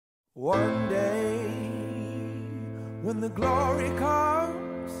One day, when the glory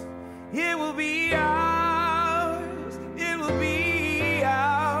comes, it will be ours, it will be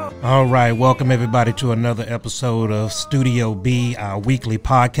ours. All right, welcome everybody to another episode of Studio B, our weekly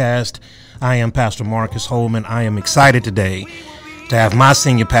podcast. I am Pastor Marcus Holman. I am excited today to have my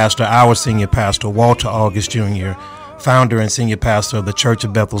senior pastor, our senior pastor, Walter August Jr., founder and senior pastor of the Church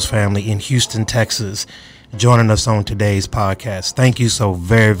of Bethel's family in Houston, Texas, joining us on today's podcast. Thank you so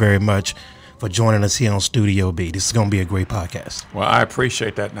very, very much for joining us here on Studio B. This is going to be a great podcast. Well, I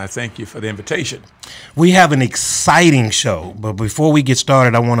appreciate that, and I thank you for the invitation. We have an exciting show, but before we get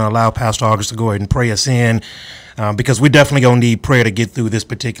started, I want to allow Pastor August to go ahead and pray us in because we're definitely going to need prayer to get through this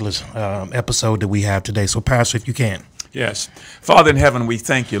particular episode that we have today. So, Pastor, if you can. Yes. Father in heaven, we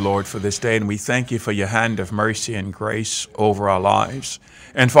thank you, Lord, for this day, and we thank you for your hand of mercy and grace over our lives.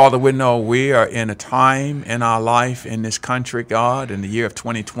 And Father, we know we are in a time in our life in this country, God, in the year of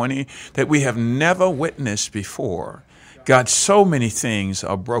 2020, that we have never witnessed before. God, so many things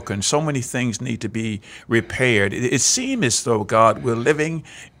are broken. So many things need to be repaired. It seems as though, God, we're living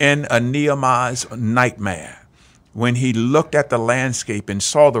in a Nehemiah's nightmare. When he looked at the landscape and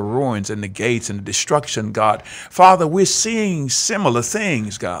saw the ruins and the gates and the destruction, God, Father, we're seeing similar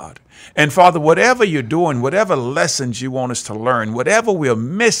things, God. And Father, whatever you're doing, whatever lessons you want us to learn, whatever we're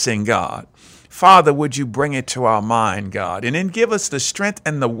missing, God, Father, would you bring it to our mind, God, and then give us the strength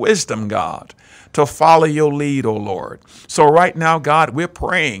and the wisdom, God, to follow your lead, O Lord. So right now, God, we're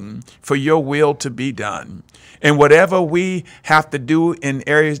praying for your will to be done. And whatever we have to do in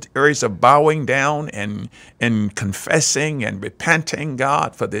areas of bowing down and confessing and repenting,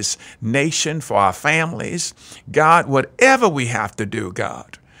 God, for this nation, for our families, God, whatever we have to do,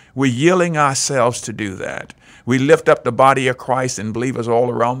 God, we're yielding ourselves to do that. We lift up the body of Christ and believers all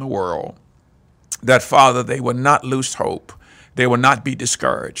around the world that, Father, they will not lose hope. They will not be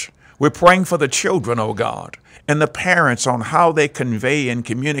discouraged. We're praying for the children, oh God, and the parents on how they convey and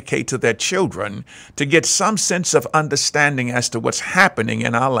communicate to their children to get some sense of understanding as to what's happening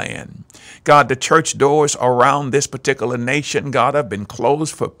in our land. God, the church doors around this particular nation, God, have been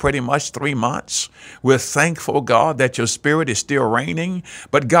closed for pretty much 3 months. We're thankful, God, that your spirit is still reigning.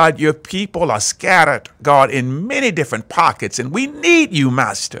 But God, your people are scattered, God, in many different pockets. And we need you,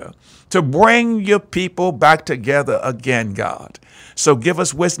 Master, to bring your people back together again, God. So give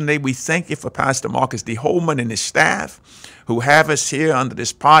us wisdom today. We thank you for Pastor Marcus D. Holman and his staff who have us here under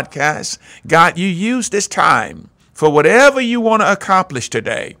this podcast. God, you use this time for whatever you want to accomplish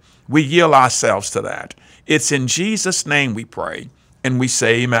today. We yield ourselves to that. It's in Jesus' name we pray, and we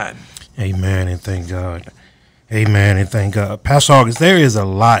say amen. Amen, and thank God. Amen, and thank God. Pastor August, there is a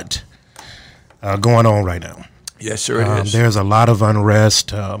lot going on right now. Yes, sir, it is. There's a lot of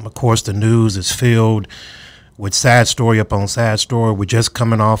unrest. Of course, the news is filled with sad story upon sad story. We're just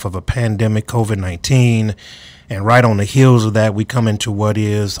coming off of a pandemic, COVID-19, and right on the heels of that, we come into what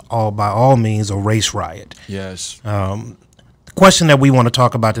is by all means a race riot. Yes. The question that we want to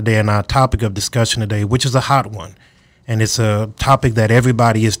talk about today and our topic of discussion today, which is a hot one, and it's a topic that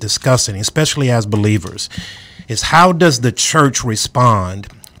everybody is discussing, especially as believers, is how does the church respond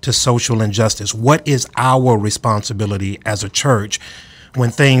to social injustice? What is our responsibility as a church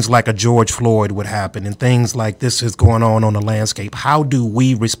when things like a George Floyd would happen and things like this is going on the landscape? How do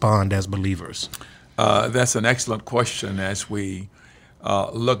we respond as believers? That's an excellent question as we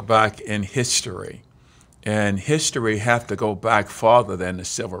look back in history. And history have to go back farther than the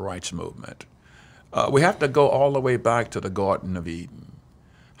civil rights movement. We have to go all the way back to the Garden of Eden.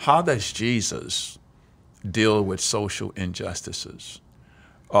 How does Jesus deal with social injustices?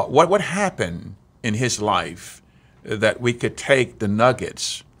 What happened in his life that we could take the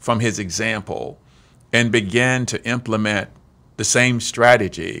nuggets from his example and begin to implement the same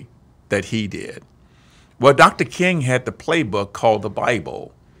strategy that he did? Well, Dr. King had the playbook called the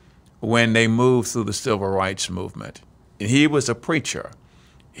Bible when they moved through the civil rights movement. And he was a preacher.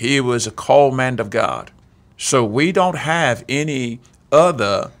 He was a called man of God. So we don't have any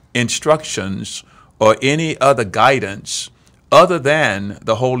other instructions or any other guidance other than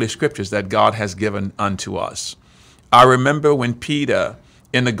the Holy Scriptures that God has given unto us. I remember when Peter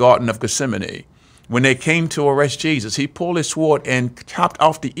in the Garden of Gethsemane, when they came to arrest Jesus, he pulled his sword and chopped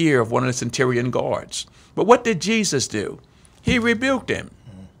off the ear of one of the centurion guards. But what did Jesus do? He rebuked him.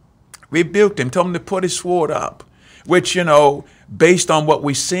 Told him to put his sword up, which, based on what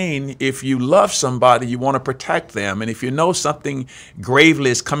we've seen, if you love somebody, you want to protect them. And if you know something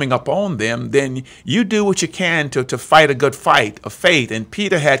gravely is coming up on them, then you do what you can to fight a good fight of faith. And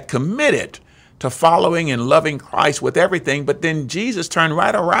Peter had committed to following and loving Christ with everything. But then Jesus turned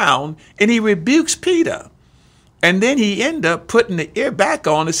right around and he rebukes Peter. And then he ended up putting the ear back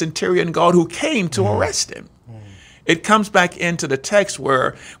on the centurion guard who came to arrest him. It comes back into the text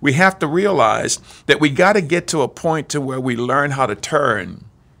where we have to realize that we got to get to a point to where we learn how to turn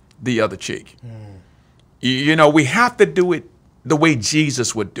the other cheek. You know, we have to do it the way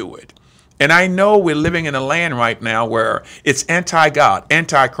Jesus would do it. And I know we're living in a land right now where it's anti-God,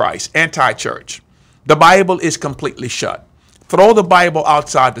 anti-Christ, anti-church. The Bible is completely shut. Throw the Bible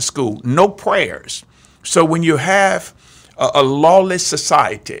outside the school. No prayers. So when you have a lawless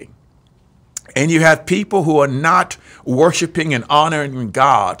society and you have people who are not worshiping and honoring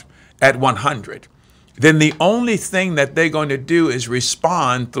God at 100, then the only thing that they're going to do is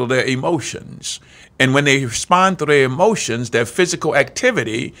respond through their emotions. And when they respond to their emotions, their physical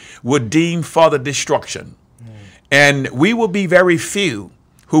activity would deem further destruction. And we will be very few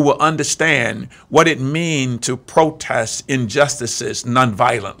who will understand what it means to protest injustices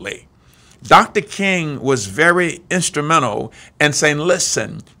nonviolently. Dr. King was very instrumental in saying,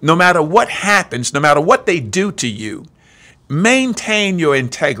 listen, no matter what happens, no matter what they do to you, maintain your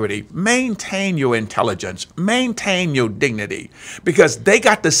integrity, maintain your intelligence, maintain your dignity, because they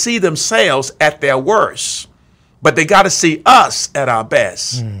got to see themselves at their worst, but they got to see us at our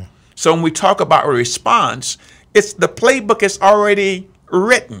best. So when we talk about a response, it's the playbook is already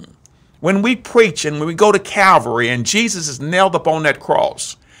written. When we preach and when we go to Calvary and Jesus is nailed up on that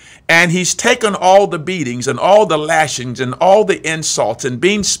cross, and he's taken all the beatings and all the lashings and all the insults and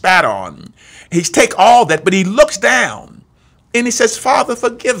being spat on. He's taken all that, but he looks down and he says, Father,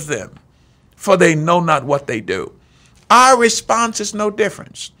 forgive them, for they know not what they do. Our response is no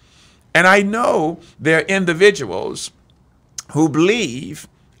difference. And I know there are individuals who believe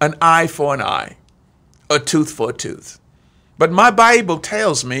an eye for an eye, a tooth for a tooth. But my Bible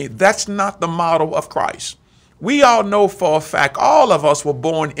tells me that's not the model of Christ. We all know for a fact all of us were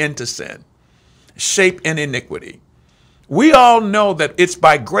born into sin, shaped in iniquity. We all know that it's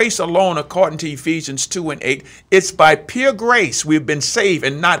by grace alone, according to Ephesians 2:8. It's by pure grace we've been saved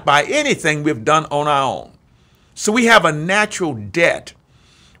and not by anything we've done on our own. So we have a natural debt.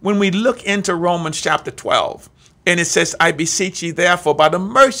 When we look into Romans chapter 12, and it says, I beseech ye therefore by the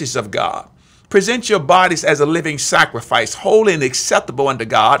mercies of God, present your bodies as a living sacrifice, holy and acceptable unto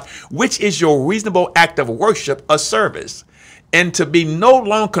God, which is your reasonable act of worship or service, and to be no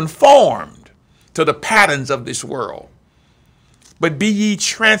longer conformed to the patterns of this world, but be ye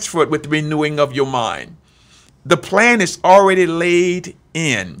transferred with the renewing of your mind. The plan is already laid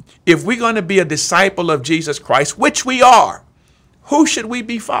in. If we're going to be a disciple of Jesus Christ, which we are, who should we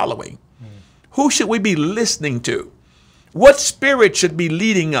be following? Who should we be listening to? What spirit should be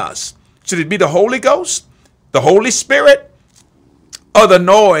leading us? Should it be the Holy Ghost, the Holy Spirit, or the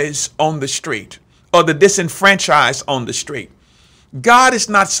noise on the street, or the disenfranchised on the street? God is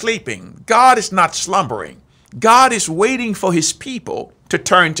not sleeping. God is not slumbering. God is waiting for his people to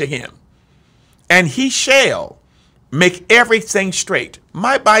turn to him. And he shall make everything straight.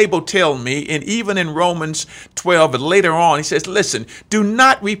 My Bible tells me, and even in Romans 12, and later on, he says, listen, do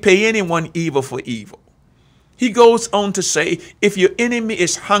not repay anyone evil for evil. He goes on to say, if your enemy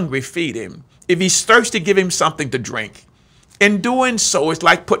is hungry, feed him. If he's thirsty, give him something to drink. In doing so, it's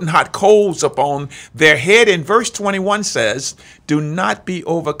like putting hot coals upon their head. And verse 21 says, do not be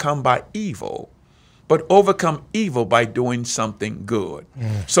overcome by evil, but overcome evil by doing something good.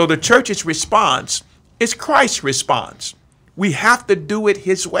 So the church's response is Christ's response. We have to do it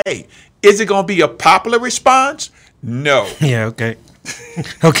his way. Is it going to be a popular response? No. Yeah, okay.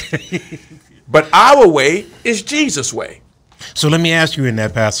 Okay. But our way is Jesus' way. So let me ask you in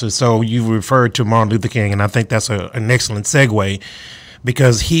that, Pastor. So you referred to Martin Luther King, and I think that's an excellent segue,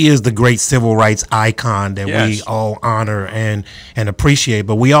 because he is the great civil rights icon that we all honor and appreciate.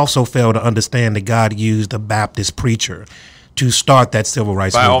 But we also fail to understand that God used a Baptist preacher to start that civil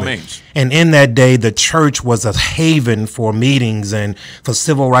rights movement. By all means. And in that day, the church was a haven for meetings and for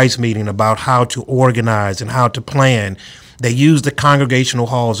civil rights meeting about how to organize and how to plan. They used the congregational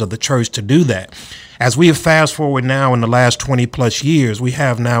halls of the church to do that. As we have fast forward now in the last 20 plus years, we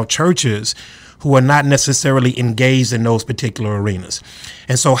have now churches who are not necessarily engaged in those particular arenas.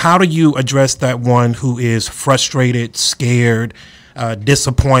 And so how do you address that one who is frustrated, scared,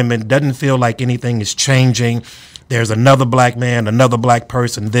 disappointment, doesn't feel like anything is changing? There's another black man, another black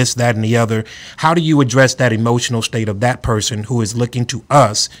person, this, that, and the other. How do you address that emotional state of that person who is looking to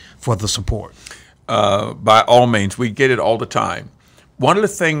us for the support? By all means, we get it all the time. One of the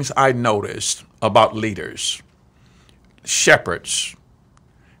things I noticed about leaders, shepherds,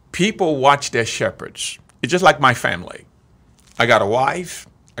 people watch their shepherds. It's just like my family. I got a wife,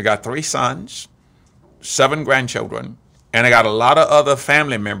 I got 3 sons, 7 grandchildren, and I got a lot of other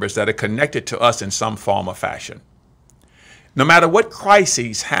family members that are connected to us in some form or fashion. No matter what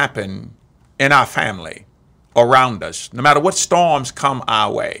crises happen in our family, around us, no matter what storms come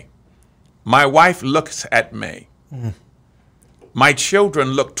our way, my wife looks at me. My children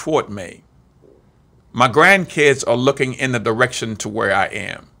look toward me. My grandkids are looking in the direction to where I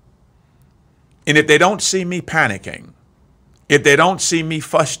am. And if they don't see me panicking, if they don't see me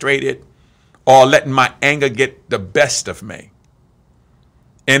frustrated or letting my anger get the best of me,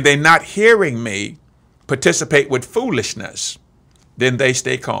 and they're not hearing me participate with foolishness, then they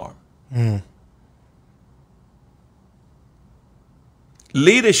stay calm.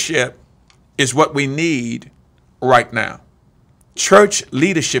 Leadership is what we need right now. Church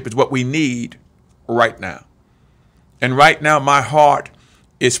leadership is what we need right now. And right now, my heart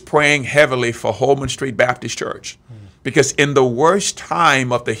is praying heavily for Holman Street Baptist Church. Because in the worst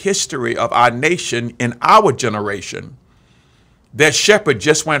time of the history of our nation, in our generation, their shepherd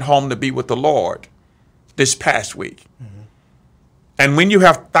just went home to be with the Lord this past week. And when you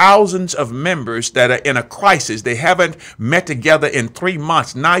have thousands of members that are in a crisis, they haven't met together in 3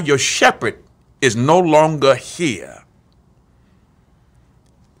 months, now your shepherd is no longer here.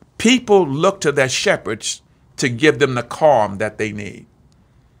 People look to their shepherds to give them the calm that they need.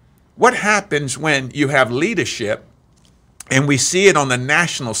 What happens when you have leadership, and we see it on the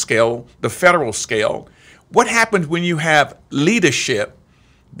national scale, the federal scale? What happens when you have leadership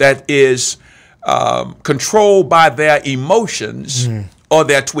that is controlled by their emotions or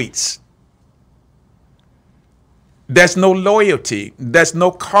their tweets? There's no loyalty, there's no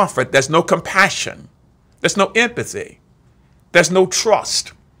comfort, there's no compassion, there's no empathy, there's no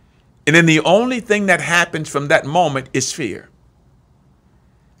trust. And then the only thing that happens from that moment is fear.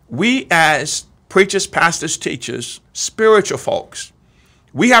 We as preachers, pastors, teachers, spiritual folks,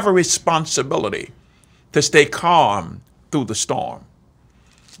 we have a responsibility to stay calm through the storm.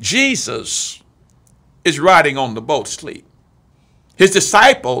 Jesus is riding on the boat asleep. His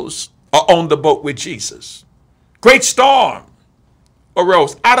disciples are on the boat with Jesus. Great storm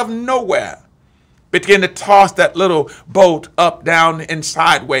arose out of nowhere, began to toss that little boat up, down, and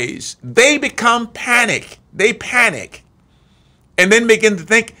sideways. They become panic. They panic. And then begin to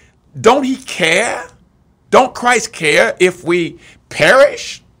think, don't he care? Don't Christ care if we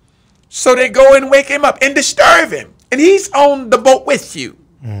perish? So they go and wake him up and disturb him. And he's on the boat with you.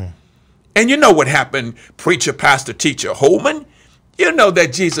 And you know what happened, preacher, pastor, teacher Holman? You know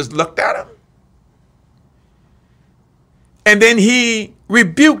that Jesus looked at him. And then he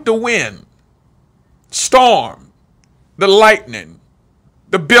rebuked the wind, storm, the lightning,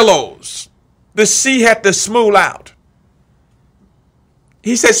 the billows. The sea had to smooth out.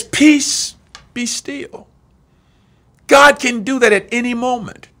 He says, peace, be still. God can do that at any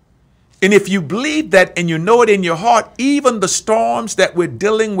moment. And if you believe that and you know it in your heart, even the storms that we're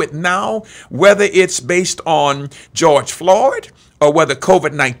dealing with now, whether it's based on George Floyd or whether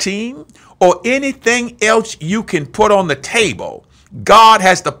COVID-19 or anything else you can put on the table, God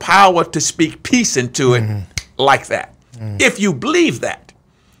has the power to speak peace into it like that. If you believe that.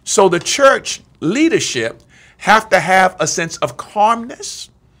 So the church leadership have to have a sense of calmness,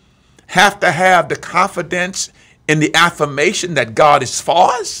 have to have the confidence in the affirmation that God is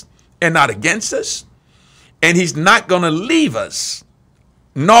for us and not against us. And he's not going to leave us,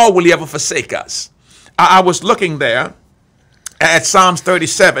 nor will he ever forsake us. I was looking there at Psalms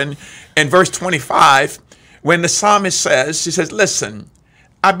 37 and verse 25, when the psalmist says, he says, listen,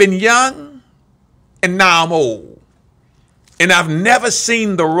 I've been young and now I'm old, and I've never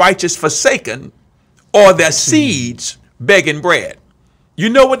seen the righteous forsaken or their seeds begging bread. You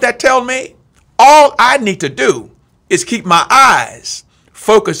know what that tells me? All I need to do is keep my eyes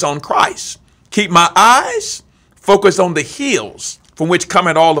focused on Christ. Keep my eyes focused on the hills from which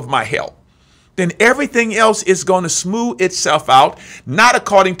cometh all of my help. Then everything else is going to smooth itself out, not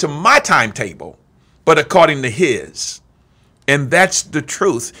according to my timetable, but according to his. And that's the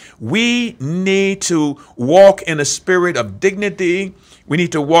truth. We need to walk in a spirit of dignity. We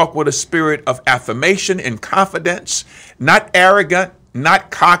need to walk with a spirit of affirmation and confidence, not arrogant,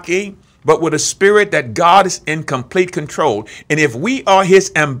 not cocky, but with a spirit that God is in complete control. And if we are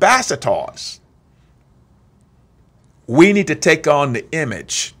his ambassadors, we need to take on the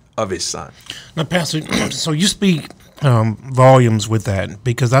image of his son. Now, Pastor, so you speak volumes with that,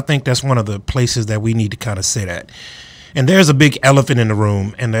 because I think that's one of the places that we need to kind of sit at. And there's a big elephant in the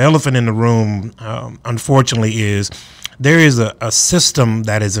room, and the elephant in the room, unfortunately, is there is a system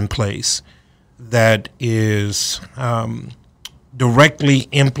that is in place that is directly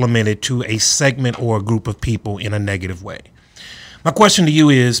implemented to a segment or a group of people in a negative way. My question to you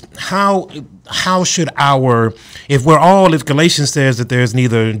is how should if Galatians says that there's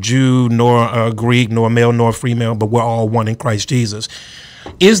neither Jew nor Greek nor male nor female, but we're all one in Christ Jesus,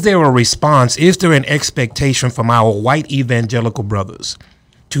 is there a response? Is there an expectation from our white evangelical brothers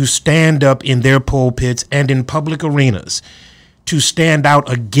to stand up in their pulpits and in public arenas to stand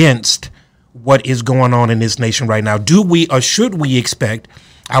out against what is going on in this nation right now? Do we or should we expect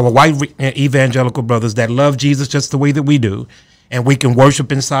our white evangelical brothers that love Jesus just the way that we do, and we can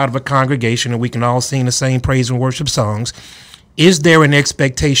worship inside of a congregation and we can all sing the same praise and worship songs, is there an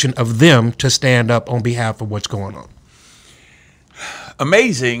expectation of them to stand up on behalf of what's going on?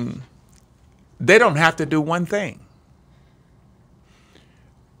 Amazing, they don't have to do one thing.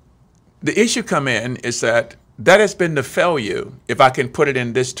 The issue come in is that has been the failure, if I can put it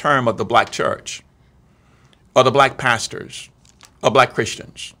in this term, of the black church or the black pastors or black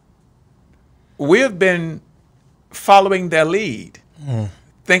Christians. We have been following their lead,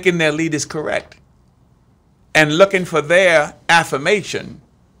 thinking their lead is correct, and looking for their affirmation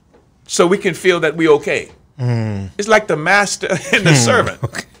so we can feel that we're okay. It's like the master and the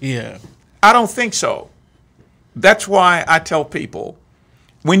servant. Yeah. I don't think so. That's why I tell people,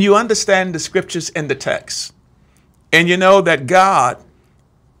 when you understand the scriptures and the text, and you know that God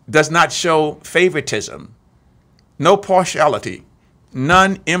does not show favoritism, no partiality,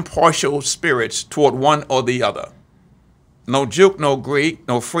 none impartial spirits toward one or the other, no Jew, no Greek,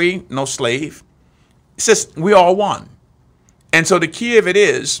 no free, no slave. It says we all one. And so the key of it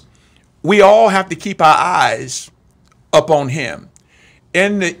is we all have to keep our eyes upon him.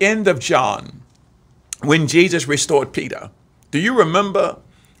 In the end of John, when Jesus restored Peter, do you remember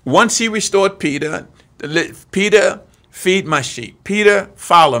once he restored Peter, Peter, feed my sheep. Peter,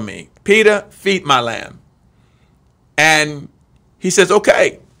 follow me. Peter, feed my lamb. And he says,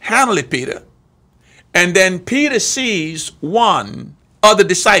 okay, handle it, Peter. And then Peter sees one other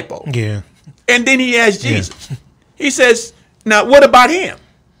disciple. Yeah. And then he asks Jesus. Yeah. He says, now what about him?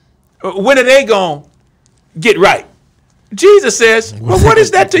 When are they going to get right? Jesus says, well, what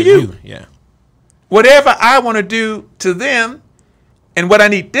is that to you? Yeah. Whatever I want to do to them and what I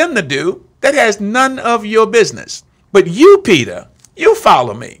need them to do, that has none of your business. But you, Peter, you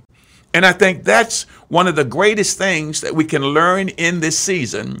follow me. And I think that's one of the greatest things that we can learn in this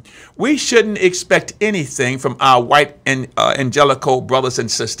season. We shouldn't expect anything from our white and evangelical brothers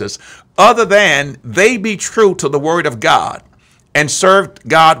and sisters other than they be true to the word of God and serve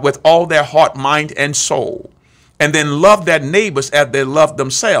God with all their heart, mind, and soul, and then love their neighbors as they love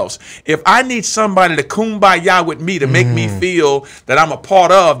themselves. If I need somebody to kumbaya with me to make me feel that I'm a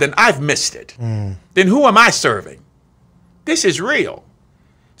part of, then I've missed it. Then who am I serving? This is real.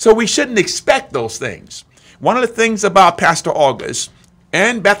 So we shouldn't expect those things. One of the things about Pastor August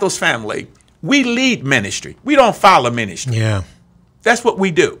and Bethel's family, we lead ministry. We don't follow ministry. Yeah. That's what we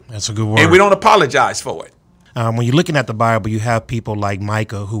do. That's a good word. And we don't apologize for it. When you're looking at the Bible, you have people like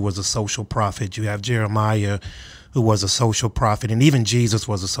Micah, who was a social prophet. You have Jeremiah, who was a social prophet. And even Jesus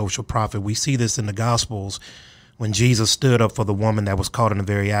was a social prophet. We see this in the Gospels when Jesus stood up for the woman that was caught in the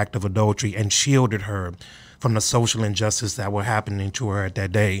very act of adultery and shielded her from the social injustice that were happening to her at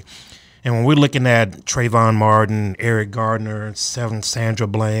that day. And when we're looking at Trayvon Martin, Eric Gardner, Sandra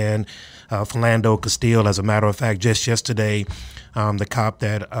Bland, Philando Castile, as a matter of fact, just yesterday, the cop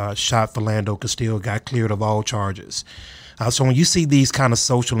that shot Philando Castile got cleared of all charges. So when you see these kind of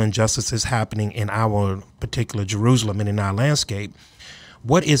social injustices happening in our particular Jerusalem and in our landscape,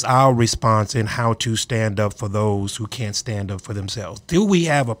 what is our response in how to stand up for those who can't stand up for themselves? Do we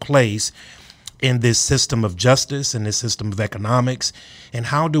have a place in this system of justice, in this system of economics, and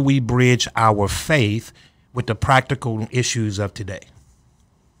how do we bridge our faith with the practical issues of today?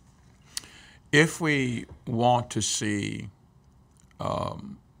 If we want to see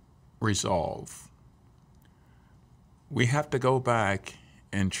resolve, we have to go back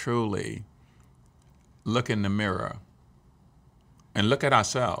and truly look in the mirror and look at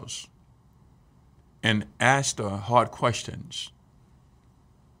ourselves and ask the hard questions.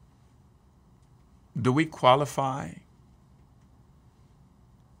 Do we qualify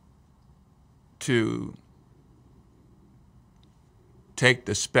to take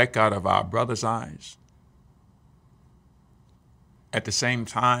the speck out of our brother's eyes? At the same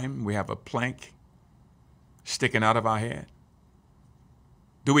time, we have a plank sticking out of our head.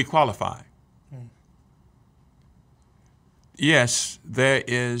 Do we qualify? Yes, there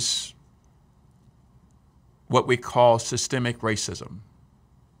is what we call systemic racism,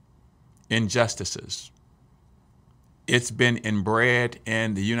 injustices. It's been inbred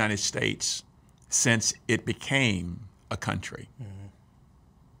in the United States since it became a country.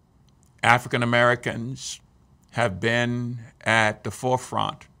 African Americans have been at the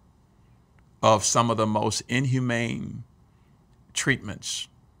forefront of some of the most inhumane treatments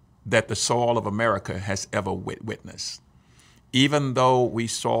that the soil of America has ever witnessed. Even though we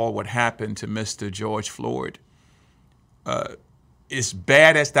saw what happened to Mr. George Floyd, as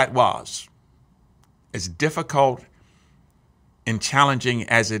bad as that was, as difficult and challenging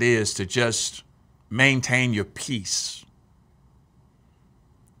as it is to just maintain your peace.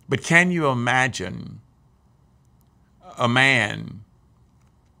 But can you imagine a man,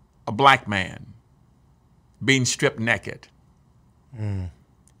 a black man, being stripped naked,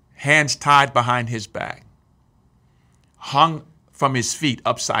 hands tied behind his back, hung from his feet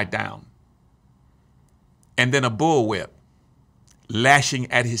upside down, and then a bullwhip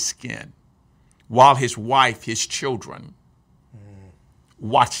lashing at his skin while his wife, his children,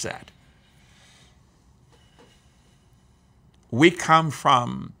 watch that? We come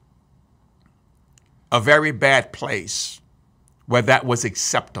from a very bad place where that was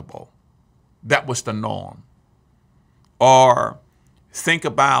acceptable. That was the norm. Or think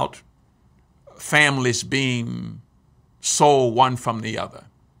about families being sold one from the other.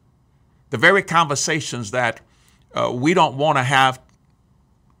 The very conversations that we don't want to have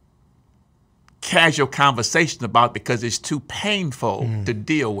casual conversations about because it's too painful to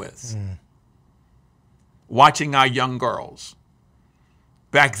deal with. Watching our young girls.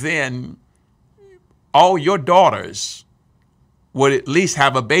 Back then, all your daughters would at least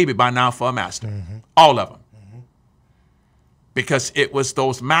have a baby by now for a master. All of them. Because it was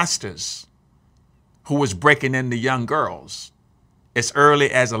those masters who was breaking into young girls as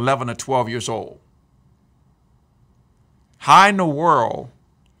early as 11 or 12 years old. How in the world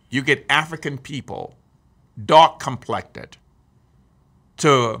you get African people, dark complected,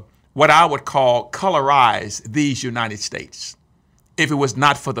 to what I would call colorize these United States, if it was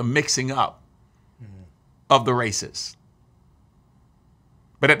not for the mixing up of the races?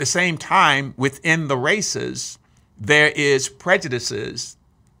 But at the same time, within the races, there is prejudices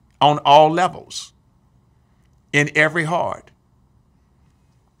on all levels, in every heart.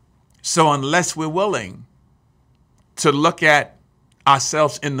 So unless we're willing to look at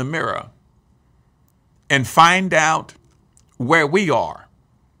ourselves in the mirror and find out where we are,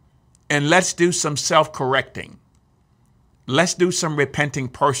 and let's do some self-correcting. Let's do some repenting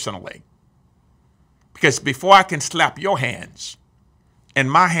personally. Because before I can slap your hands, and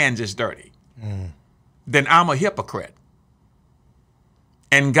my hands is dirty, then I'm a hypocrite.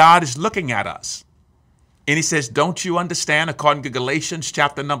 And God is looking at us. And he says, don't you understand, according to Galatians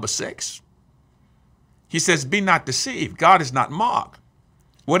chapter number 6? He says, be not deceived. God is not mocked.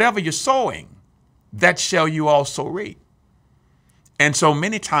 Whatever you're sowing, that shall you also reap. And so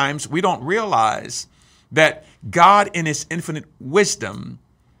many times we don't realize that God in his infinite wisdom,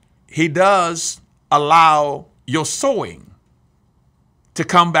 he does allow your sowing to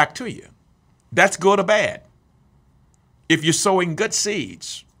come back to you. That's good or bad. If you're sowing good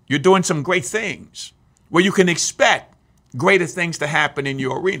seeds, you're doing some great things where you can expect greater things to happen in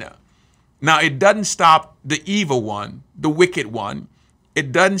your arena. Now, it doesn't stop the evil one, the wicked one.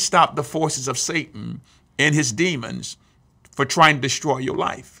 It doesn't stop the forces of Satan and his demons for trying to destroy your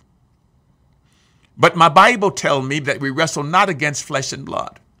life. But my Bible tells me that we wrestle not against flesh and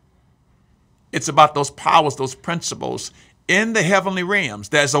blood. It's about those powers, those principles in the heavenly realms.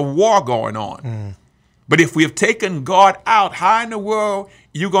 There's a war going on. But if we have taken God out, how in the world are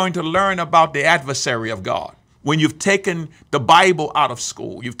you going to learn about the adversary of God? When you've taken the Bible out of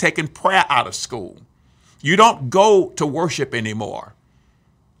school, you've taken prayer out of school. You don't go to worship anymore.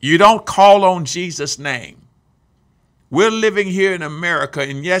 You don't call on Jesus' name. We're living here in America,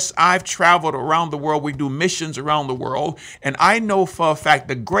 and yes, I've traveled around the world. We do missions around the world, and I know for a fact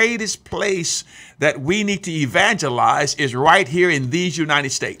the greatest place that we need to evangelize is right here in these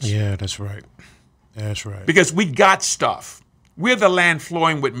United States. Yeah, that's right. That's right. Because we got stuff. We're the land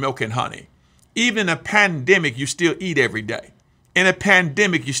flowing with milk and honey. Even in a pandemic, you still eat every day. In a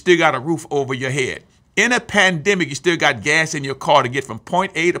pandemic, you still got a roof over your head. In a pandemic, you still got gas in your car to get from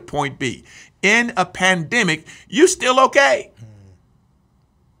point A to point B. In a pandemic, you still okay.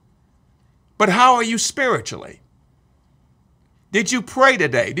 But how are you spiritually? Did you pray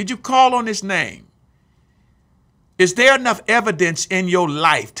today? Did you call on his name? Is there enough evidence in your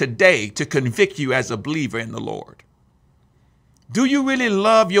life today to convict you as a believer in the Lord? Do you really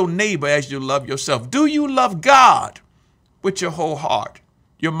love your neighbor as you love yourself? Do you love God with your whole heart,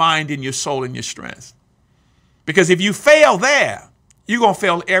 your mind, and your soul, and your strength? Because if you fail there, you're going to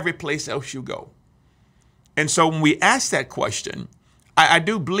fail every place else you go. And so when we ask that question, I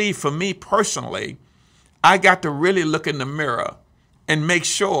do believe for me personally, I got to really look in the mirror and make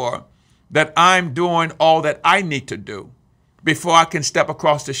sure that I'm doing all that I need to do before I can step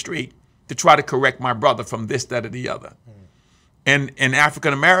across the street to try to correct my brother from this, that, or the other. And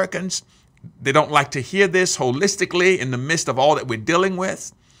African Americans, they don't like to hear this holistically in the midst of all that we're dealing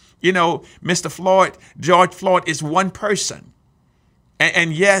with. You know, Mr. Floyd, George Floyd is one person.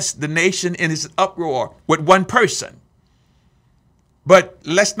 And yes, the nation in its uproar with one person. But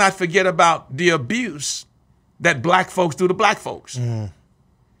let's not forget about the abuse that black folks do to black folks.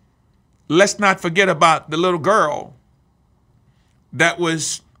 Let's not forget about the little girl that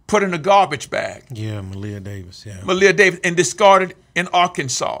was put in a garbage bag. Yeah, Malia Davis. Yeah, Malia Davis, and discarded in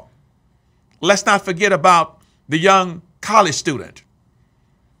Arkansas. Let's not forget about the young college student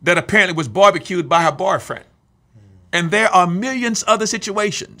that apparently was barbecued by her boyfriend. And there are millions other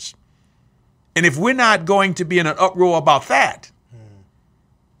situations. And if we're not going to be in an uproar about that,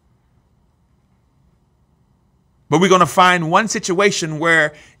 but we're going to find one situation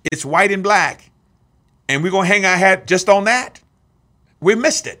where it's white and black, and we're going to hang our hat just on that, we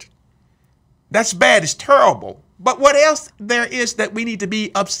missed it. That's bad. It's terrible. But what else there is that we need to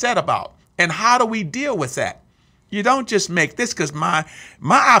be upset about? And how do we deal with that? You don't just make this, because my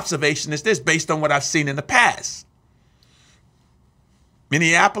observation is this based on what I've seen in the past.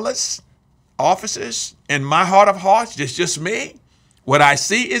 Minneapolis officers, in my heart of hearts, just me, what I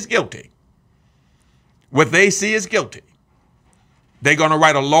see is guilty. What they see is guilty. They're going to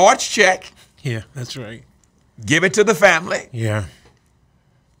write a large check. Yeah, that's right. Give it to the family. Yeah.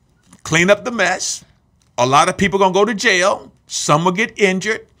 Clean up the mess. A lot of people going to go to jail. Some will get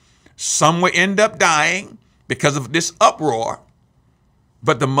injured. Some will end up dying because of this uproar.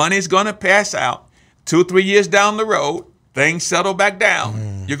 But the money's going to pass out. 2-3 years down the road, things settle back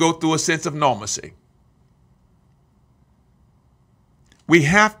down. You go through a sense of normalcy. We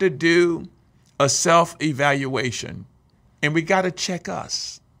have to do a self-evaluation, and we got to check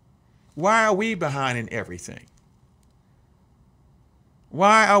us. Why are we behind in everything?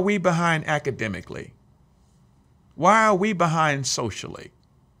 Why are we behind academically? Why are we behind socially?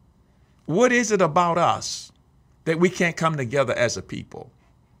 What is it about us that we can't come together as a people?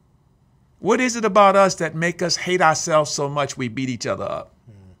 What is it about us that make us hate ourselves so much we beat each other up?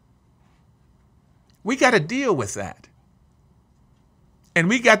 We got to deal with that. And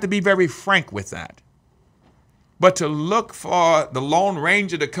we got to be very frank with that. But to look for the Lone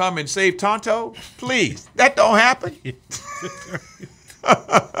Ranger to come and save Tonto, please, that don't happen.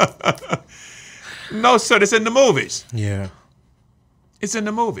 No, sir, it's in the movies. Yeah. It's in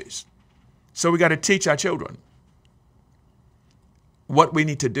the movies. So we got to teach our children what we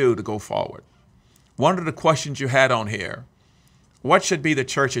need to do to go forward. One of the questions you had on here, what should be the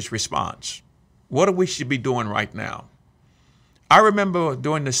church's response? What do we should be doing right now? I remember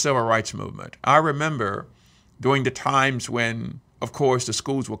during the civil rights movement. I remember during the times when, of course, the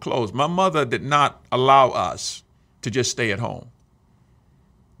schools were closed. My mother did not allow us to just stay at home.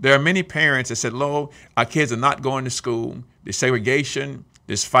 There are many parents that said, "Lo, our kids are not going to school. There's segregation,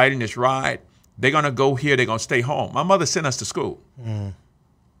 there's fighting, there's riot. They're going to go here, they're going to stay home." My mother sent us to school.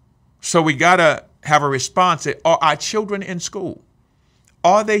 So we got to have a response. Are our children in school?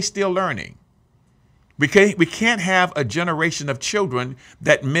 Are they still learning? We can't have a generation of children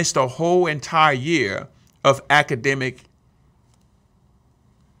that missed a whole entire year of academic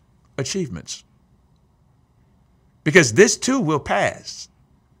achievements. Because this too will pass.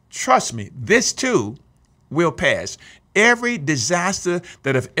 Trust me, this too will pass. Every disaster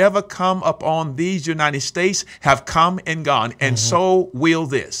that have ever come upon these United States have come and gone, and so will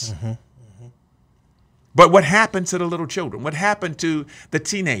this. But what happened to the little children? What happened to the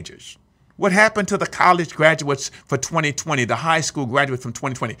teenagers? What happened to the college graduates for 2020, the high school graduates from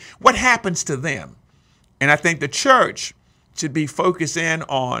 2020? What happens to them? And I think the church should be focused in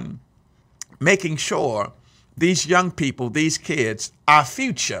on making sure these young people, these kids, our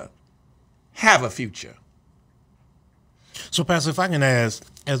future, have a future. So, Pastor, if I can ask,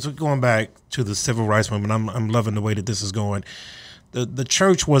 as we're going back to the civil rights movement, I'm loving the way that this is going. The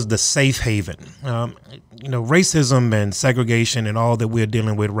church was the safe haven. Racism and segregation and all that we're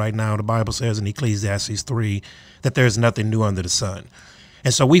dealing with right now, the Bible says in Ecclesiastes 3 that there's nothing new under the sun.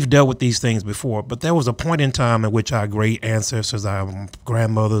 And so we've dealt with these things before, but there was a point in time in which our great ancestors, our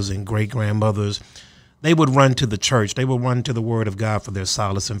grandmothers and great-grandmothers, they would run to the church. They would run to the word of God for their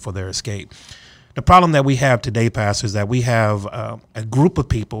solace and for their escape. The problem that we have today, Pastor, is that we have a group of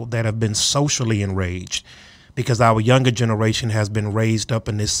people that have been socially enraged because our younger generation has been raised up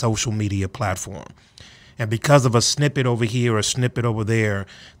in this social media platform. And because of a snippet over here or a snippet over there,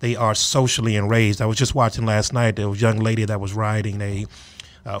 they are socially enraged. I was just watching last night, there was a young lady that was riding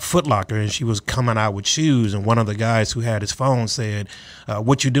Foot Locker, and she was coming out with shoes, and one of the guys who had his phone said,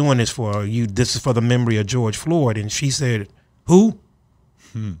 "What you doing this for? This is for the memory of George Floyd." And she said, "Who?"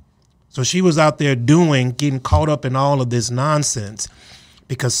 So she was out there getting caught up in all of this nonsense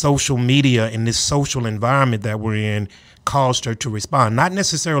because social media and this social environment that we're in caused her to respond, not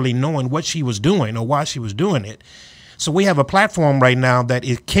necessarily knowing what she was doing or why she was doing it. So we have a platform right now that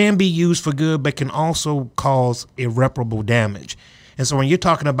it can be used for good, but can also cause irreparable damage. And so when you're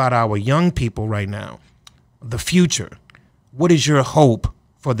talking about our young people right now, the future, what is your hope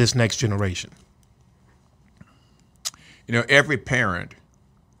for this next generation? You know, every parent,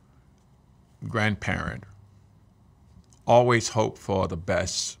 grandparent, always hope for the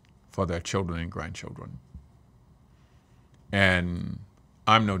best for their children and grandchildren. And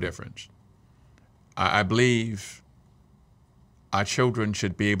I'm no different. I believe our children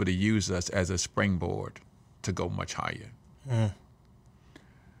should be able to use us as a springboard to go much higher.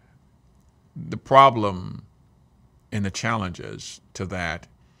 The problem and the challenges to that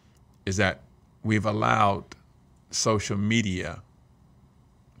is that we've allowed social media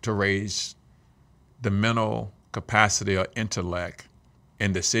to raise the mental capacity or intellect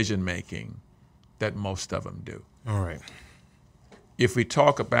and decision making that most of them do. All right. If we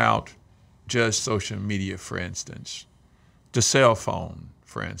talk about just social media, for instance, the cell phone,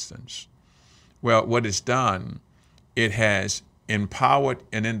 for instance, well, what it's done, it has empowered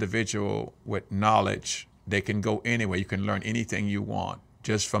an individual with knowledge. They can go anywhere. You can learn anything you want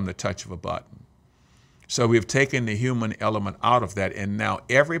just from the touch of a button. So we've taken the human element out of that, and now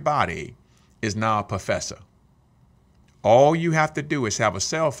everybody is now a professor. All you have to do is have a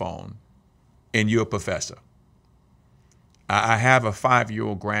cell phone, and you're a professor. I have a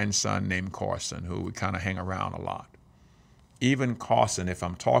 5-year-old grandson named Carson who we kind of hang around a lot. Even Carson, if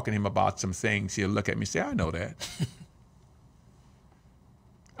I'm talking to him about some things, he'll look at me and say, "I know that."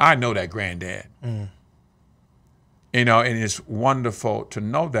 I know that, Granddad. You know, and it's wonderful to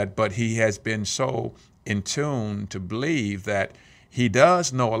know that, but he has been so in tune to believe that he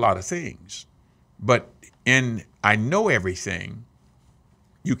does know a lot of things. But in I know everything,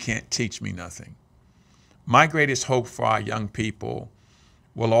 you can't teach me nothing. My greatest hope for our young people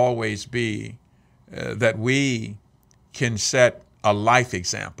will always be that we can set a life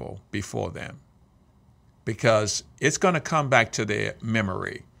example before them, because it's going to come back to their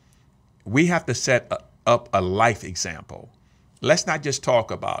memory. We have to set up a life example. Let's not just talk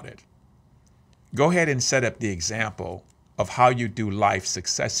about it. Go ahead and set up the example of how you do life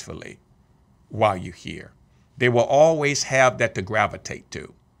successfully while you're here. They will always have that to gravitate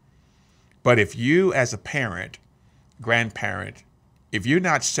to. But if you as a parent, grandparent, if you're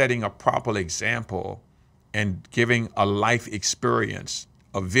not setting a proper example and giving a life experience,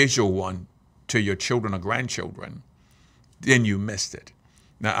 a visual one, to your children or grandchildren, then you missed it.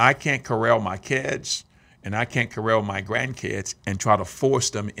 Now, I can't corral my kids and I can't corral my grandkids and try to force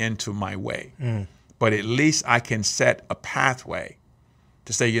them into my way. But at least I can set a pathway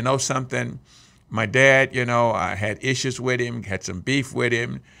to say, you know something, my dad, you know, I had issues with him, had some beef with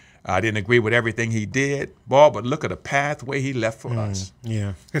him. I didn't agree with everything he did. Boy, but look at the pathway he left for us.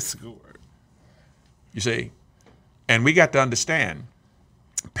 Yeah, that's a good word. You see? And we got to understand,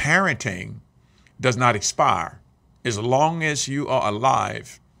 parenting does not expire. As long as you are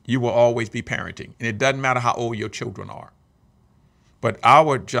alive, you will always be parenting. And it doesn't matter how old your children are. But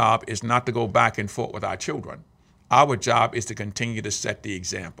our job is not to go back and forth with our children. Our job is to continue to set the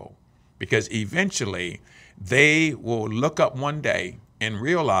example. Because eventually, they will look up one day and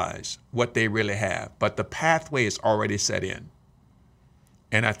realize what they really have. But the pathway is already set in.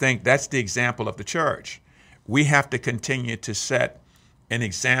 And I think that's the example of the church. We have to continue to set an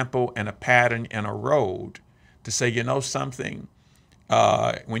example and a pattern and a road to say, you know something,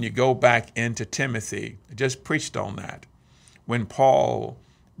 when you go back into Timothy, I just preached on that. When Paul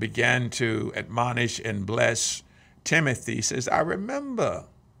began to admonish and bless Timothy, he says, I remember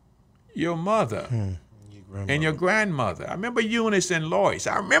your mother and your grandmother. I remember Eunice and Lois.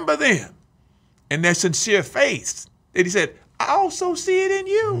 I remember them and their sincere faith. And he said, I also see it in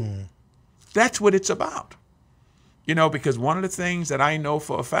you. That's what it's about. You know, because one of the things that I know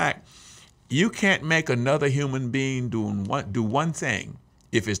for a fact, you can't make another human being do one thing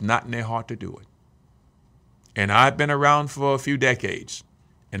if it's not in their heart to do it. And I've been around for a few decades,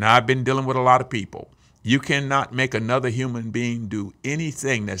 and I've been dealing with a lot of people. You cannot make another human being do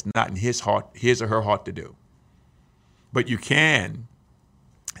anything that's not in his or her heart to do. But you can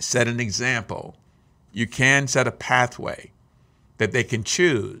set an example. You can set a pathway that they can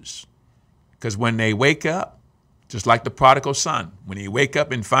choose. Because when they wake up, just like the prodigal son, when he wake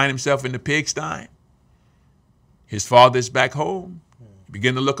up and find himself in the pigsty, his father's back home, You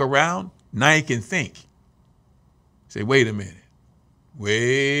begin to look around. Now you can think. Say, wait a minute.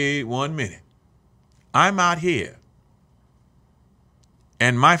 Wait 1 minute. I'm out here,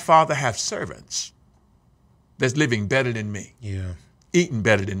 and my Father has servants that's living better than me. Yeah. Eating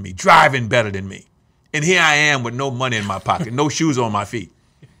better than me, driving better than me. And here I am with no money in my pocket, no shoes on my feet.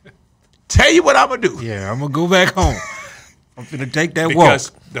 Tell you what I'm going to do. Yeah, I'm going to go back home. I'm going to take that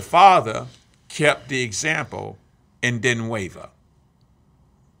Because walk. the Father kept the example and didn't waver.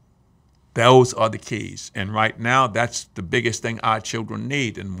 Those are the keys. And right now, that's the biggest thing our children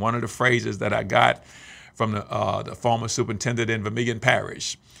need. And one of the phrases that I got from the former superintendent in Vermilion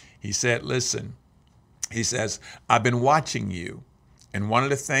Parish, he said, listen, he says, I've been watching you. And one of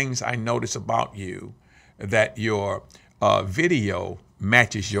the things I notice about you, that your video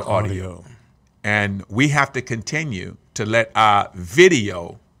matches your audio. And we have to continue to let our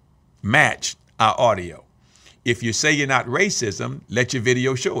video match our audio. If you say you're not racism, let your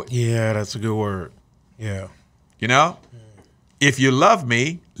video show it. Yeah, that's a good word. Yeah. You know? If you love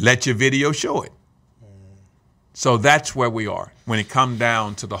me, let your video show it. So that's where we are. When it comes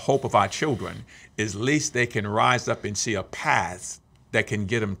down to the hope of our children, is at least they can rise up and see a path that can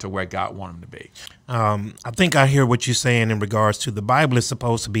get them to where God wants them to be. I think I hear what you're saying in regards to the Bible is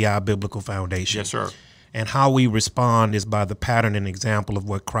supposed to be our biblical foundation. Yes, sir. And how we respond is by the pattern and example of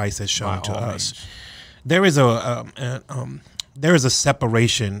what Christ has shown to us. Means. There is a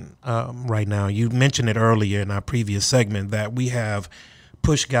separation right now. You mentioned it earlier in our previous segment that we have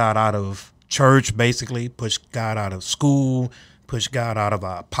pushed God out of church, basically, pushed God out of school, pushed God out of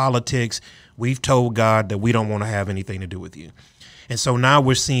our politics. We've told God that we don't want to have anything to do with you. And so now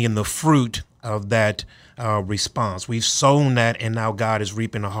we're seeing the fruit of that response. We've sown that, and now God is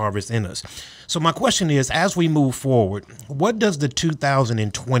reaping a harvest in us. So my question is, as we move forward, what does the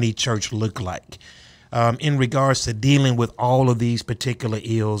 2020 church look like in regards to dealing with all of these particular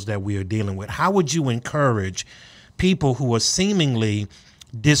ills that we are dealing with? How would you encourage people who are seemingly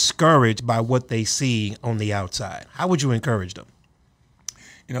discouraged by what they see on the outside? How would you encourage them?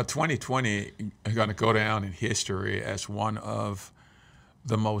 You know, 2020 is going to go down in history as one of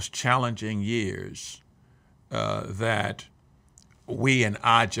the most challenging years that we in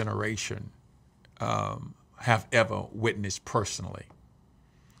our generation have ever witnessed personally.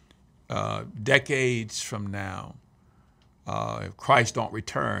 Decades from now, if Christ don't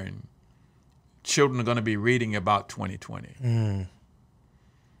return, children are going to be reading about 2020.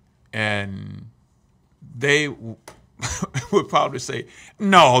 And they would probably say,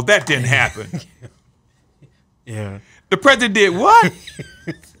 no, that didn't happen. Yeah. The president did what?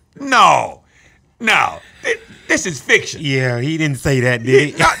 No. This is fiction. Yeah, he didn't say that,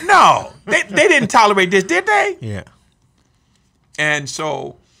 did he? No. They didn't tolerate this, did they? Yeah. And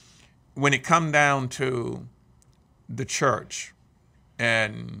so when it come down to the church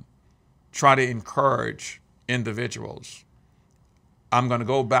and try to encourage individuals, I'm going to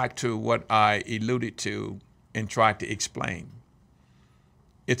go back to what I alluded to and tried to explain.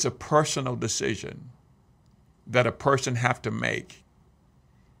 It's a personal decision that a person have to make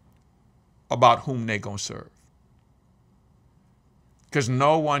about whom they're going to serve. Because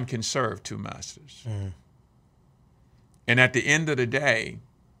no one can serve two masters. And at the end of the day,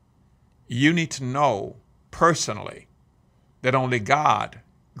 you need to know personally that only God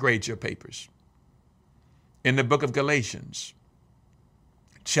grades your papers. In the book of Galatians,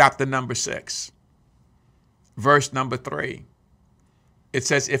 chapter number 6, verse number 3, it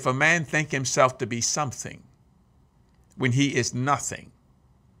says, if a man think himself to be something when he is nothing,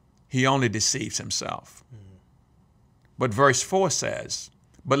 he only deceives himself. But verse 4 says,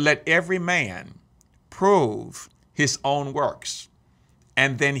 but let every man prove his own works,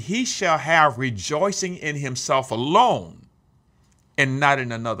 and then he shall have rejoicing in himself alone and not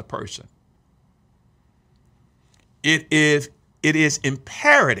in another person. It is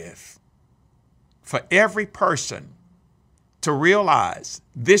imperative for every person to realize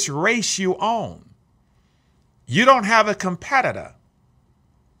this race you own, you don't have a competitor,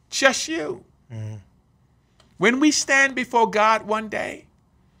 just you. When we stand before God one day,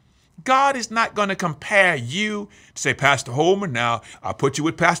 God is not going to compare you to say, Pastor Holman, now I'll put you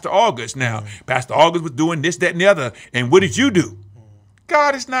with Pastor August. Now, Pastor August was doing this, that, and the other. And what did you do?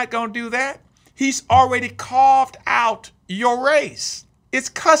 God is not going to do that. He's already carved out your race. It's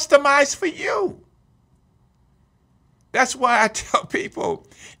customized for you. That's why I tell people,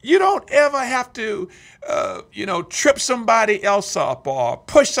 you don't ever have to, trip somebody else up or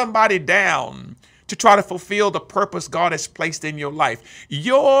push somebody down to try to fulfill the purpose God has placed in your life.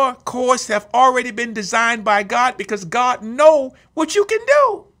 Your course have already been designed by God because God know what you can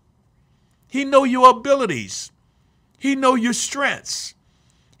do. He know your abilities. He know your strengths.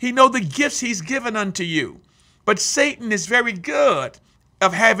 He knows the gifts he's given unto you. But Satan is very good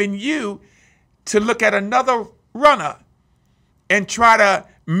of having you to look at another runner and try to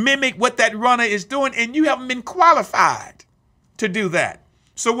mimic what that runner is doing, and you haven't been qualified to do that.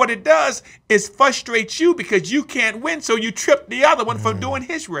 So what it does is frustrate you because you can't win, so you trip the other one from doing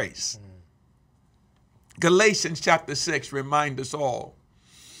his race. Galatians chapter 6 reminds us all,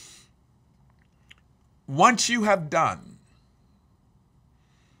 once you have done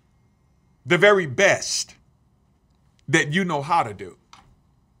the very best that you know how to do,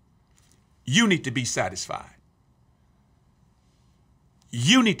 you need to be satisfied.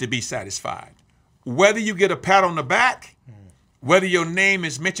 You need to be satisfied. Whether you get a pat on the back, whether your name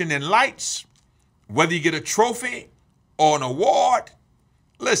is mentioned in lights, whether you get a trophy or an award,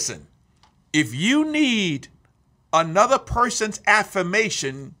 listen, if you need another person's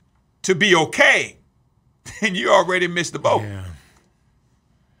affirmation to be okay, then you already missed the boat. Yeah.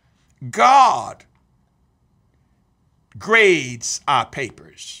 God grades our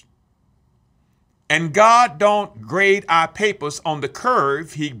papers. And God don't grade our papers on the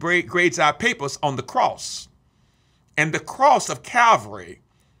curve. He grades our papers on the cross. And the cross of Calvary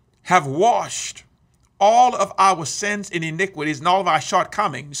have washed all of our sins and iniquities, and all of our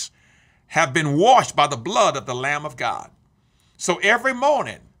shortcomings have been washed by the blood of the Lamb of God. So every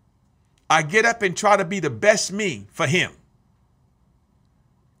morning, I get up and try to be the best me for him.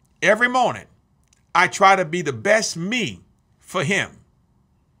 Every morning, I try to be the best me for him.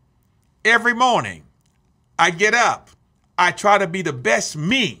 Every morning, I get up, I try to be the best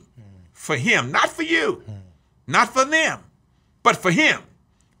me for him, not for you, not for them, but for him.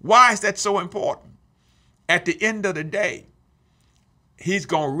 Why is that so important? At the end of the day, he's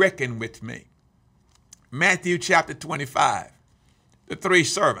going to reckon with me. Matthew chapter 25, the 3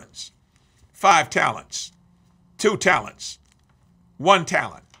 servants, 5 talents, 2 talents, 1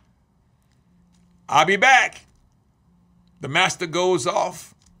 talent. I'll be back. The master goes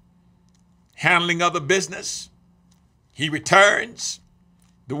off, handling other business. He returns.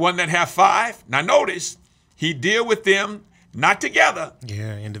 The one that have 5. Now notice, he deal with them not together.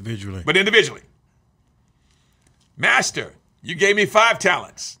 Yeah, individually. But individually. Master, you gave me 5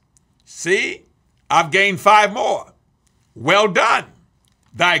 talents. See, I've gained 5 more. Well done,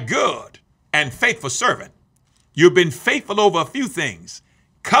 thy good and faithful servant. You've been faithful over a few things.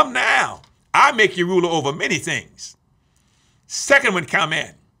 Come now, I make you ruler over many things. Second one come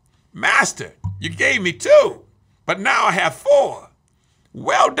in. Master, you gave me 2, but now I have 4.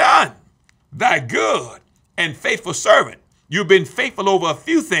 Well done, thy good and faithful servant. You've been faithful over a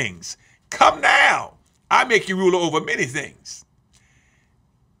few things. Come now, I make you ruler over many things.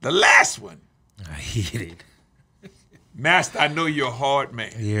 The last one. I hate it. Master, I know you're a hard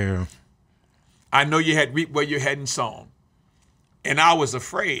man. Yeah. I know you had reaped where you hadn't sown. And I was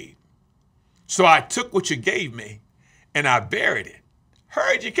afraid. So I took what you gave me and I buried it.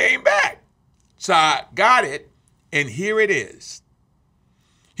 Heard you came back. So I got it, and here it is.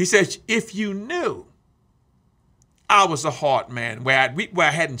 He says, if you knew I was a hard man where I'd reaped where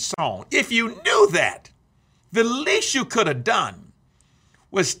I hadn't sown, if you knew that, the least you could have done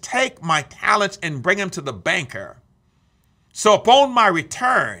was take my talents and bring them to the banker. So upon my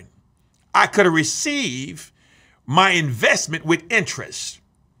return, I could have received my investment with interest.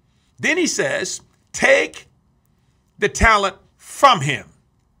 Then he says, take the talent from him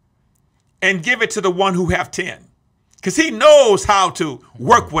and give it to the one who have 10, because he knows how to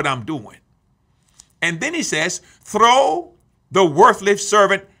work what I'm doing. And then he says, throw the worthless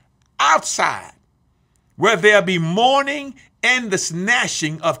servant outside, where there be mourning and the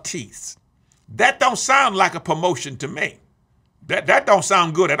gnashing of teeth. That don't sound like a promotion to me. That don't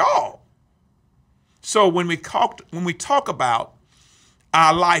sound good at all. So when we talk about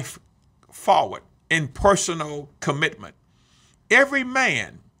our life forward in personal commitment, every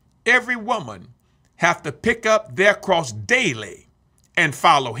man, every woman have to pick up their cross daily and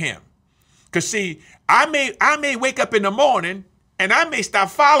follow him. Because see, I may wake up in the morning and I may stop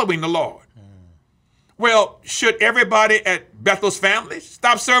following the Lord. Well, should everybody at Bethel's family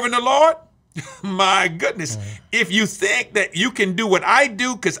stop serving the Lord? My goodness. If you think that you can do what I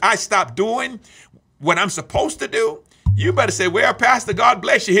do because I stopped doing what I'm supposed to do, you better say, well, Pastor, God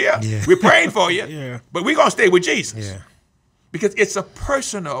bless you here. Yeah. We're praying for you. Yeah. But we're going to stay with Jesus. Yeah. Because it's a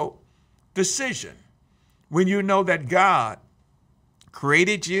personal decision. When you know that God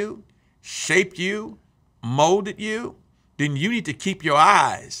created you, shaped you, molded you, then you need to keep your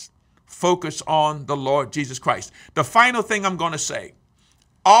eyes focused on the Lord Jesus Christ. The final thing I'm going to say,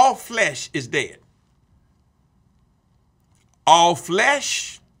 all flesh is dead. All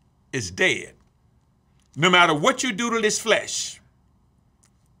flesh is dead. No matter what you do to this flesh,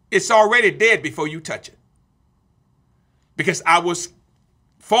 It's already dead before you touch it. Because I was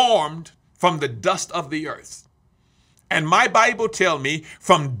formed from the dust of the earth. And my Bible tell me,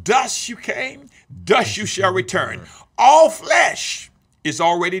 from dust you came, dust you shall return. All flesh is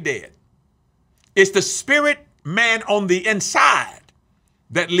already dead. It's the spirit man on the inside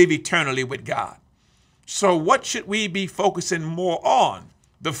that live eternally with God. So what should we be focusing more on?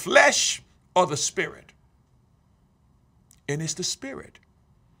 The flesh or the spirit? And it's the spirit.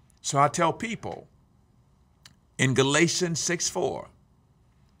 So I tell people in Galatians 6:4,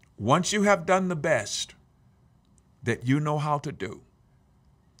 once you have done the best that you know how to do,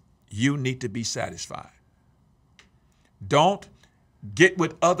 you need to be satisfied. Don't get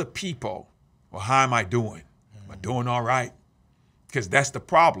with other people. Well, how am I doing? Am I doing all right? Because that's the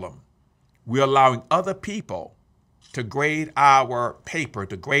problem. We're allowing other people to grade our paper,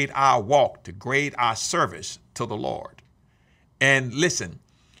 to grade our walk, to grade our service to the Lord. And listen,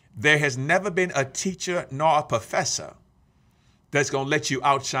 there has never been a teacher nor a professor that's going to let you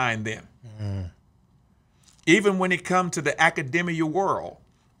outshine them. Even when it comes to the academia world,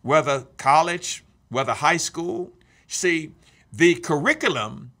 whether college, whether high school, see, the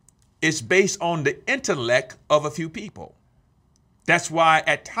curriculum is based on the intellect of a few people. That's why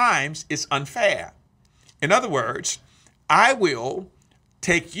at times it's unfair. In other words, I will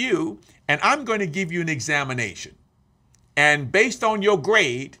take you and I'm going to give you an examination. And based on your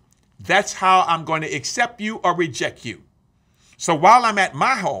grade, that's how I'm going to accept you or reject you. So while I'm at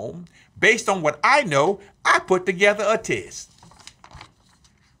my home, based on what I know, I put together a test.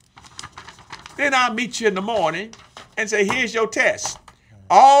 Then I'll meet you in the morning and say, here's your test.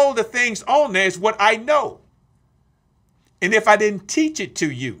 All the things on there is what I know. And if I didn't teach it to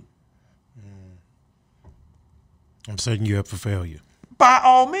you, I'm setting you up for failure. By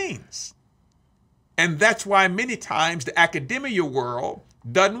all means. And that's why many times the academia world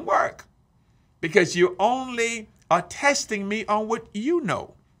doesn't work, because you only are testing me on what you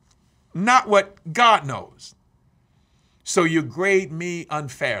know, not what God knows. So you grade me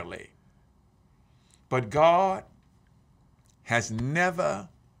unfairly. But God has never,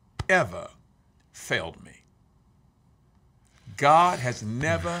 ever failed me. God has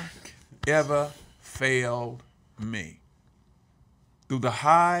never, ever failed me. Through the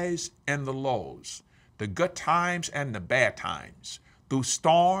highs and the lows, the good times and the bad times, through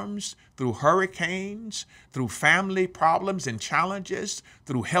storms, through hurricanes, through family problems and challenges,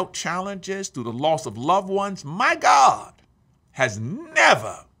 through health challenges, through the loss of loved ones, my God has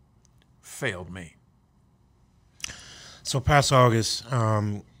never failed me. So, Pastor August,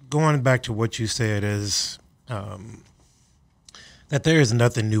 going back to what you said is that there is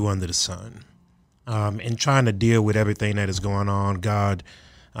nothing new under the sun. In trying to deal with everything that is going on, God,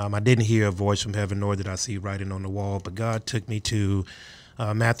 I didn't hear a voice from heaven, nor did I see writing on the wall, but God took me to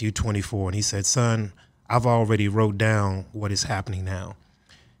Matthew 24, and he said, son, I've already wrote down what is happening now.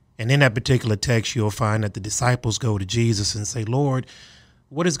 And in that particular text, you'll find that the disciples go to Jesus and say, Lord,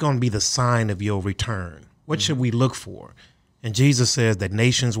 what is going to be the sign of your return? What should we look for? And Jesus says that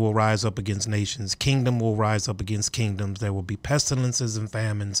nations will rise up against nations, kingdom will rise up against kingdoms, there will be pestilences and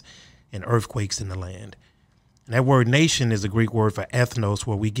famines and earthquakes in the land. And that word nation is a Greek word for ethnos,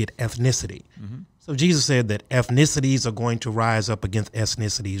 where we get ethnicity. So Jesus said that ethnicities are going to rise up against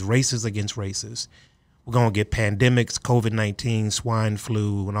ethnicities, races against races. We're going to get pandemics, COVID-19, swine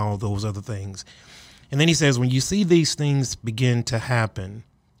flu, and all those other things. And then he says, when you see these things begin to happen,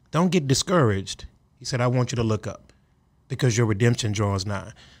 don't get discouraged. He said, I want you to look up, because your redemption draws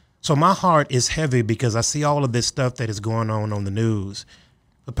nigh. So my heart is heavy because I see all of this stuff that is going on the news.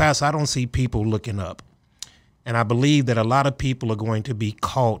 But Pastor, I don't see people looking up. And I believe that a lot of people are going to be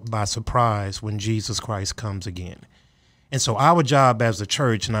caught by surprise when Jesus Christ comes again. And so our job as a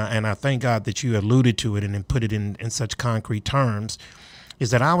church, and I thank God that you alluded to it and then put it in such concrete terms,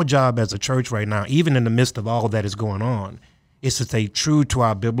 is that our job as a church right now, even in the midst of all that is going on, is to stay true to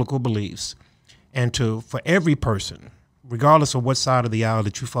our biblical beliefs, and for every person, regardless of what side of the aisle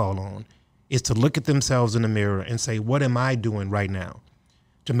that you fall on, is to look at themselves in the mirror and say, what am I doing right now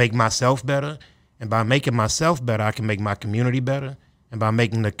to make myself better? And by making myself better, I can make my community better. And by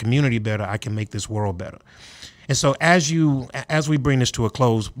making the community better, I can make this world better. And so as we bring this to a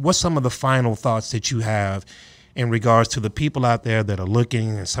close, what's some of the final thoughts that you have in regards to the people out there that are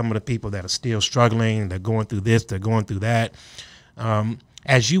looking, and some of the people that are still struggling, they're going through this, they're going through that?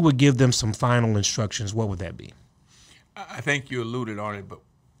 As you would give them some final instructions, what would that be? I think you alluded on it,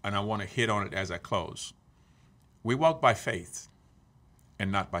 and I want to hit on it as I close. We walk by faith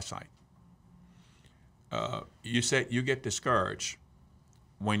and not by sight. You said you get discouraged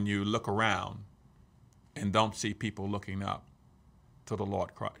when you look around and don't see people looking up to the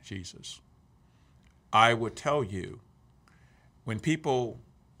Lord Christ Jesus, I would tell you, when people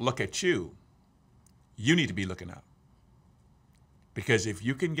look at you, you need to be looking up. Because if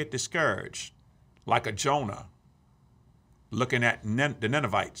you can get discouraged, like a Jonah, looking at the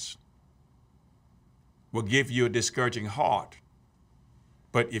Ninevites, will give you a discouraging heart.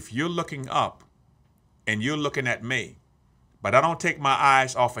 But if you're looking up and you're looking at me, but I don't take my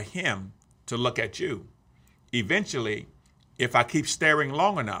eyes off of him to look at you, eventually, if I keep staring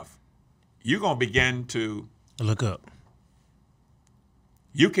long enough, you're going to begin to look up.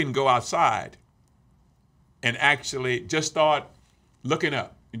 You can go outside and actually just start looking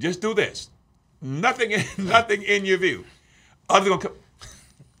up. Just do this. Nothing in your view. Others going to come.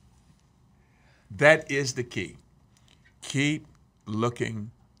 That is the key. Keep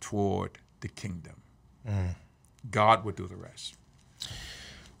looking toward the kingdom. God will do the rest.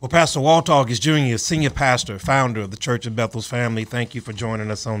 Well, Pastor Waltog is Jr., senior pastor, founder of the Church of Bethel's Family. Thank you for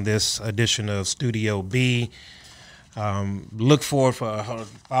joining us on this edition of Studio B. Look forward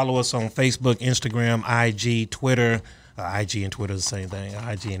follow us on Facebook, Instagram, IG, Twitter. IG and Twitter is the same thing.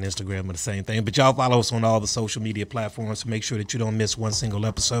 IG and Instagram are the same thing. But y'all follow us on all the social media platforms to make sure that you don't miss one single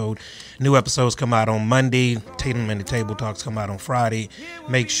episode. New episodes come out on Monday. Tatum and the Table Talks come out on Friday.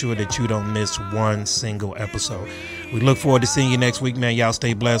 Make sure that you don't miss one single episode. We look forward to seeing you next week, man. Y'all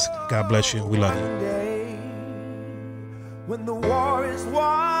stay blessed. God bless you. We love you. When the war is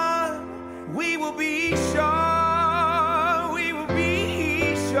won, we will be sure.